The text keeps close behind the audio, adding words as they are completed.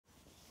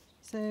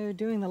So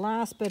doing the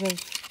last bit of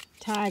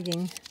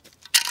tagging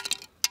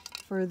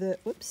for the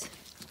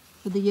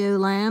ewe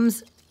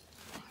lambs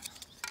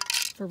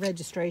for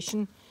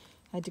registration.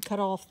 I had to cut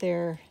off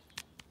their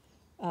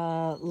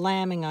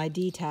lambing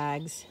ID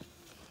tags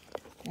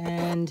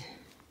and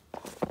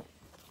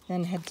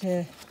then had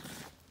to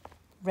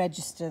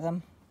register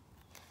them,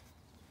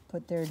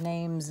 put their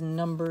names and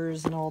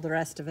numbers and all the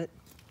rest of it.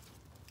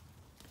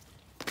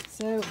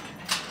 So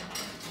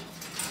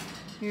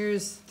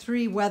here's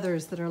 3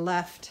 wethers that are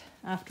left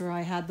after I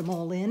had them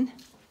all in.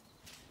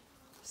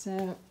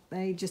 So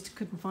they just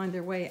couldn't find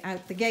their way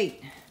out the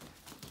gate.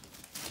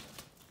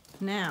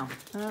 Now,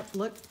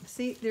 look,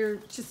 see, they're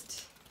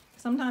just,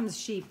 sometimes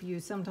sheep,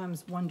 you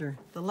sometimes wonder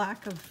the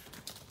lack of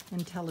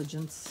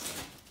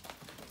intelligence.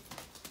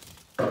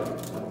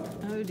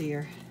 Oh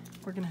dear,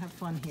 we're gonna have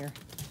fun here.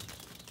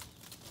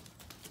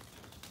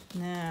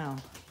 Now,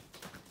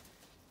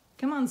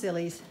 come on,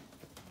 sillies.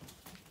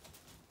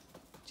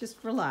 Just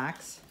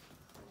relax.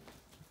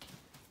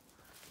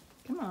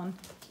 Come on.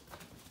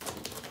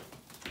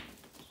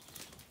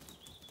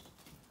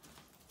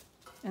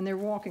 And they're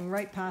walking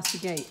right past the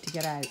gate to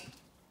get out.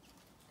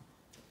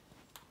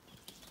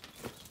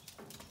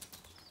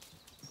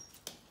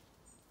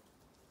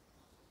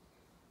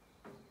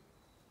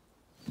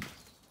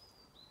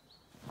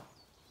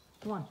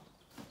 Come on.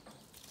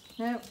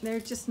 No, they're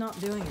just not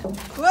doing it.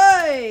 Whoa!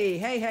 Hey,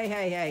 hey,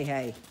 hey, hey,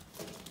 hey.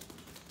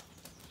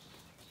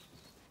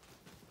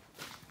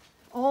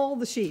 All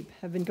the sheep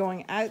have been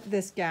going out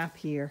this gap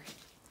here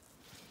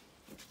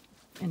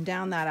and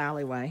down that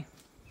alleyway.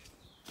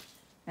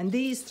 And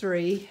these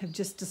 3 have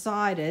just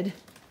decided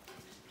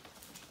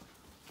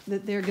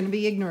that they're going to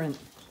be ignorant.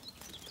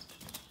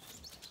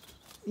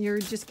 You're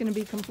just going to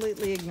be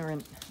completely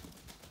ignorant.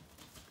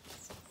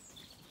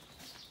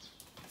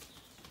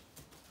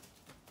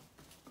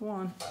 Go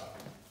on.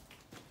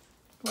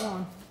 Go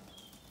on.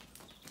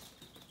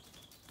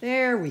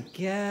 There we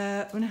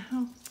go.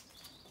 Now.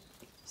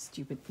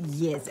 Stupid.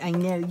 Yes, I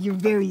know. You're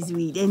very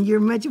sweet. And you're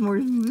much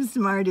more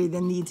smarter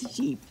than these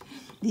sheep.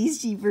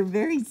 These sheep are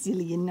very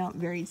silly and not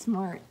very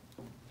smart.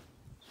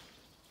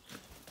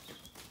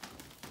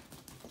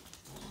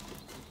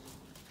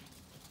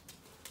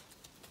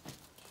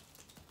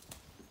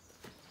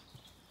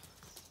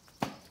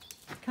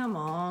 Come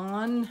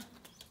on.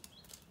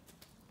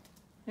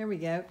 There we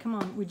go. Come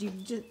on. Would you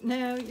just...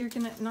 No, you're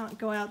going to not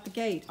go out the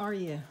gate, are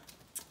you?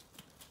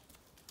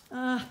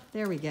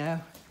 There we go.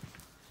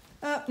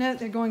 Oh, no,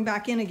 they're going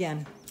back in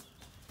again.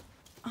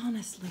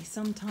 Honestly,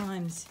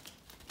 sometimes...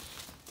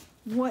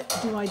 What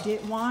do I do?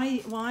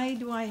 Why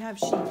do I have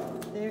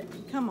sheep? There,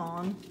 come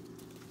on.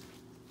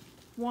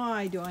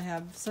 Why do I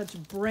have such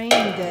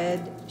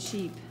brain-dead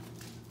sheep?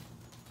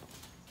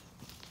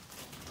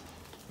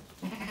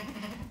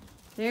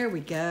 There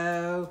we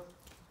go.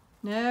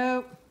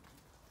 Nope.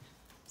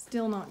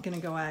 Still not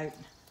gonna go out.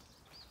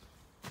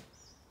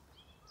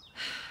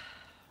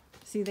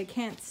 See, they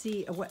can't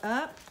see away.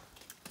 Up.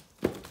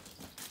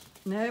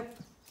 Nope.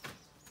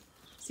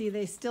 See,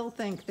 they still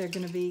think they're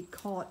gonna be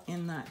caught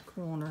in that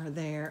corner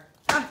there.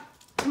 Ah!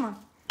 Come on,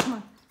 come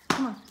on,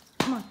 come on,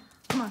 come on,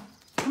 come on,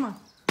 come on.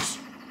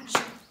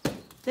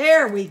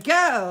 There we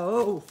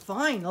go,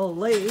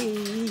 finally.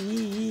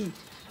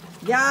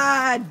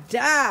 Yeah,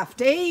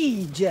 daft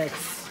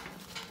idiots.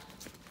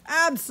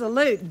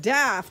 Absolute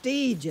daft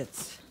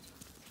idiots.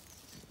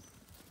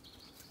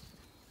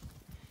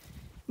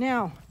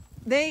 Now,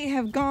 they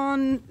have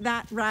gone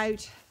that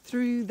route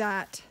through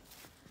that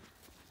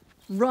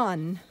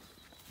run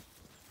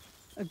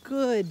a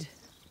good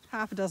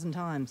half a dozen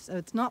times, so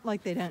it's not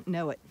like they don't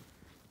know it.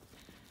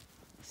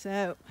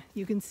 So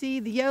you can see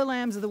the ewe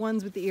lambs are the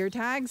ones with the ear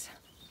tags,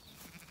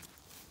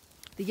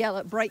 the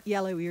yellow, bright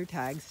yellow ear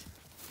tags.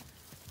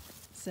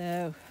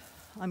 So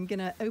I'm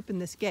gonna open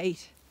this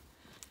gate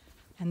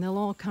and they'll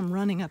all come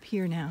running up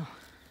here now.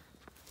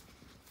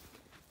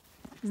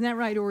 Isn't that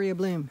right, Oreo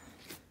Bloom?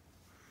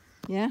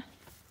 Yeah?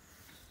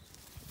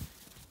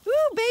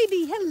 Ooh,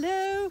 baby,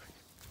 hello.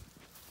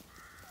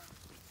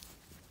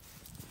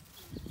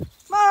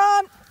 Come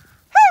on.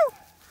 Woo!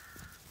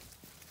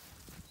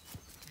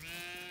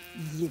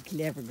 You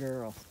clever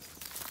girl.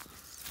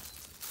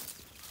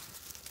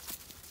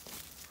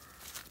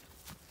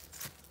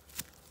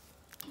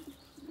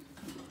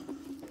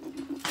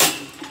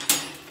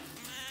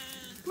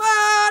 Come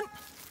on.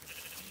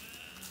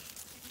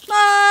 Come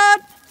on.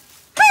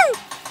 Woo!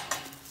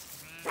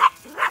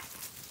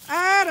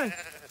 Adam.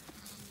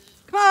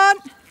 Come on.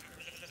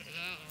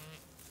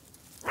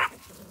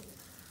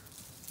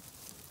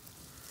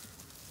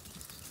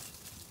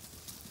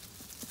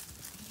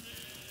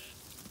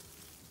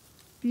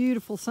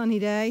 Beautiful sunny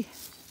day.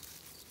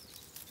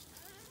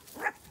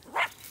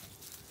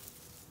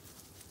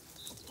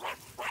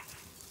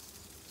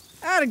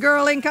 Atta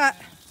girl, Inca.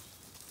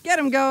 Get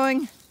him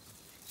going.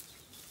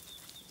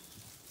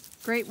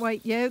 Great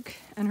white yoke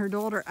and her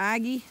daughter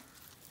Aggie,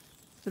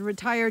 the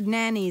retired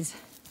nannies,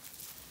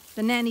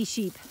 the nanny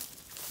sheep.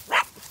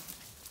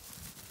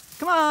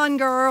 Come on,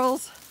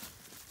 girls.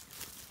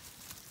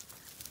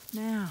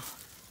 Now,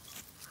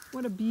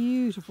 What a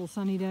beautiful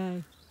sunny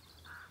day.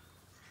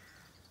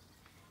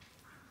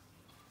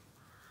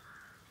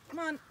 Come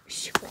on.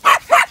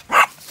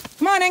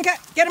 Come on, Inca.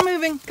 Get her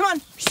moving. Come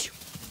on.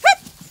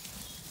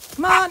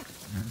 Come on.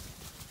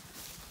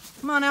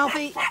 Come on,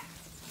 Alfie.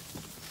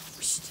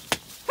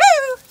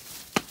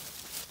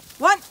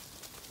 One.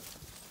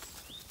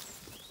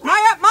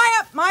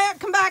 Maya,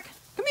 come back.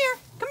 Come here.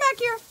 Come back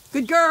here.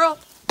 Good girl.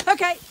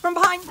 Okay, from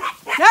behind.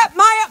 Yep,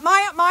 Maya.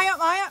 Come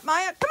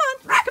on,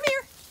 come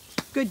here.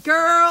 Good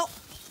girl.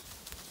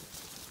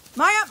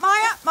 Maya.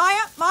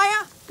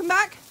 Come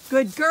back.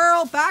 Good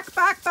girl. Back.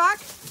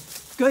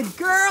 Good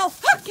girl.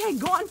 Okay,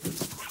 go on.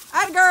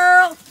 Atta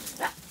girl.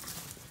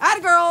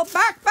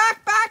 Back.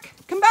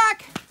 Come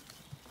back.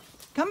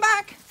 Come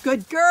back.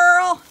 Good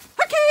girl.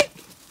 Okay.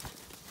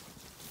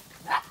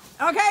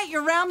 Okay,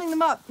 you're rounding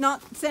them up,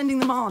 not sending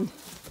them on.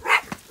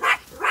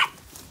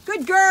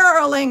 Good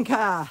girl,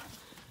 Inca.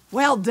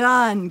 Well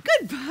done.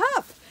 Good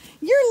pup.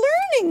 You're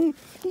learning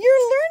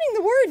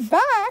the word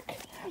back.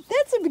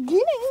 That's a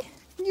beginning.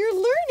 You're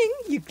learning,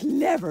 you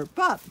clever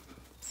pup.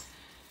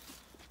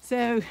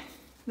 So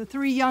the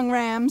 3 young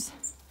rams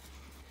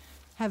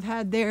have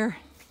had their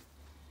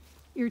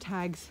ear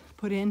tags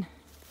put in.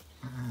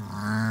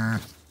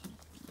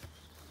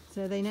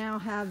 So they now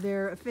have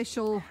their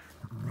official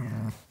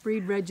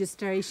breed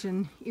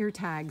registration ear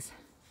tags.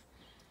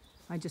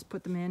 I just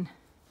put them in.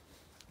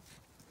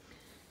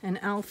 And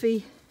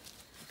Alfie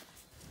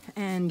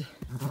and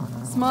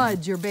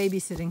Smudge are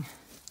babysitting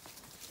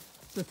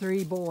the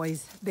 3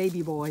 boys,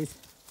 baby boys.